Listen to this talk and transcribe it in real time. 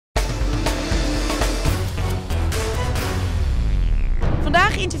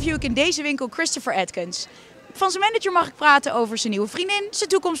Vandaag interview ik in deze winkel Christopher Atkins. Van zijn manager mag ik praten over zijn nieuwe vriendin, zijn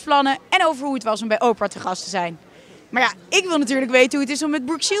toekomstplannen en over hoe het was om bij Oprah te gast te zijn. Maar ja, ik wil natuurlijk weten hoe het is om met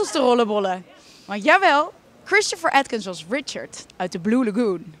Brooke Shields te rollenbollen. Want jawel, Christopher Atkins was Richard uit de Blue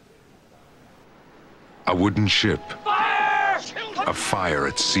Lagoon. A wooden ship. A fire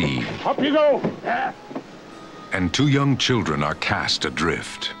at sea. Up you go! And two young children are cast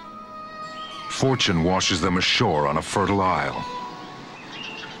adrift. Fortune washes them ashore on a fertile isle.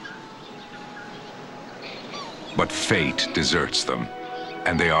 But fate deserts them,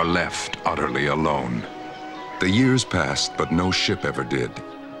 and they are left utterly alone. The years passed, but no ship ever did.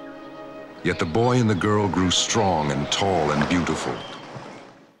 Yet the boy and the girl grew strong and tall and beautiful.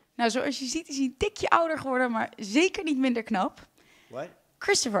 Nou, zoals je ziet is hij een tikje ouder geworden, maar zeker niet minder knap. What?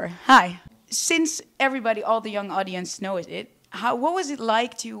 Christopher, hi. Since everybody, all the young audience knows it, what was it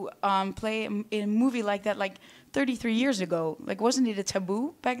like to play in a movie like that, like 33 years ago? Like, wasn't it a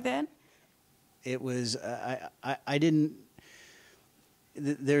taboo back then? It was. I didn't.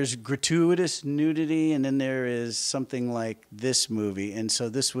 There's gratuitous nudity, and then there is something like this movie, and so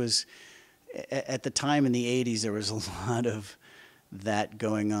this was. At the time in the 80s, there was a lot of that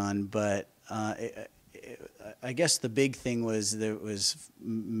going on, but I guess the big thing was there was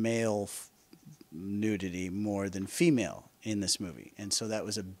male nudity more than female in this movie, and so that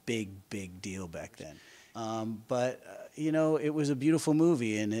was a big deal back then. But you know, it was a beautiful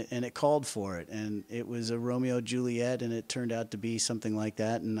movie, and it called for it, and it was a Romeo Juliet, and it turned out to be something like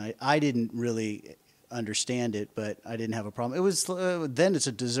that, and I didn't really understand it, but I didn't have a problem. It was then it's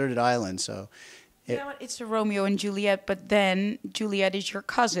a deserted island, so. Yeah, it's a Romeo and Juliet, but then Juliet is your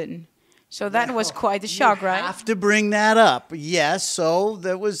cousin. So that was quite a shock, right? You have to bring that up. Yes, so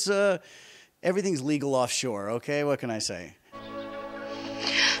that was, everything's legal offshore, okay? What can I say?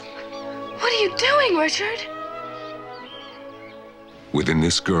 What are you doing, Richard? Within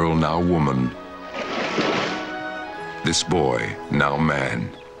this girl, now woman. This boy, now man.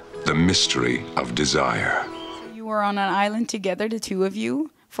 The mystery of desire. So you were on an island together, the two of you,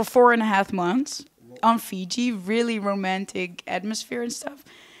 for 4.5 months on Fiji. Really romantic atmosphere and stuff.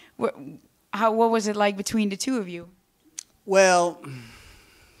 What was it like between the two of you? Well,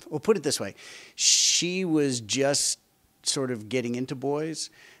 we'll put it this way. She was just sort of getting into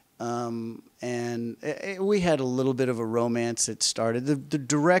boys. And we had a little bit of a romance that started. The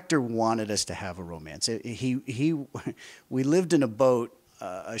director wanted us to have a romance. We lived in a boat,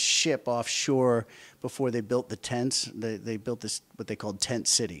 a ship offshore before they built the tents. They built this, what they called Tent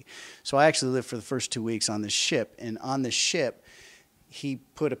City. So I actually lived for the first 2 weeks on this ship. And on the ship, he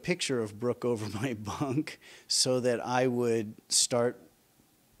put a picture of Brooke over my bunk so that I would start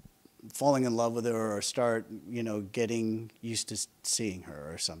falling in love with her or start, you know, getting used to seeing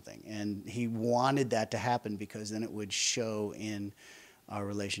her or something. And he wanted that to happen because then it would show in our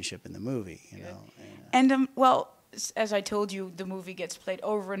relationship in the movie, you know. And, well, as I told you, the movie gets played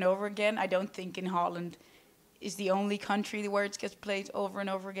over and over again. I don't think in Holland is the only country where it gets played over and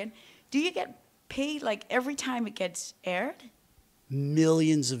over again. Do you get paid like every time it gets aired?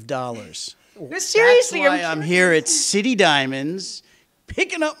 Millions of dollars. Seriously, that's why I'm here at City Diamonds,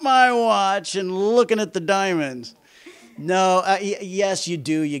 picking up my watch and looking at the diamonds. No, yes, you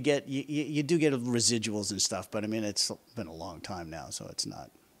do. You do get residuals and stuff, but I mean, it's been a long time now, so it's not.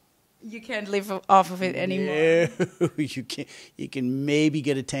 You can't live off of it anymore. No, you can't. You can maybe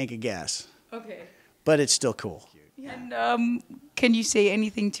get a tank of gas. Okay. But it's still cool. And can you say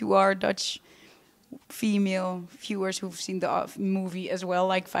anything to our Dutch female viewers who've seen the movie as well,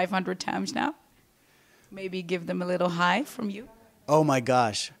 like 500 times now? Maybe give them a little hi from you. Oh my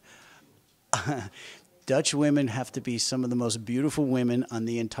gosh. Dutch women have to be some of the most beautiful women on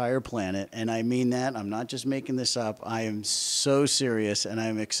the entire planet, and I mean that. I'm not just making this up. I am so serious, and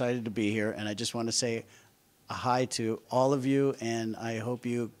I'm excited to be here, and I just want to say a hi to all of you, and I hope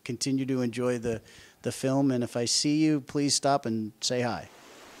you continue to enjoy the film, and if I see you, please stop and say hi.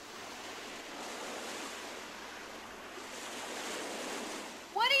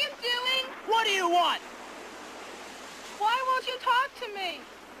 What are you doing? What do you want? Why won't you talk to me?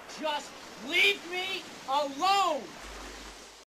 Just leave me alone!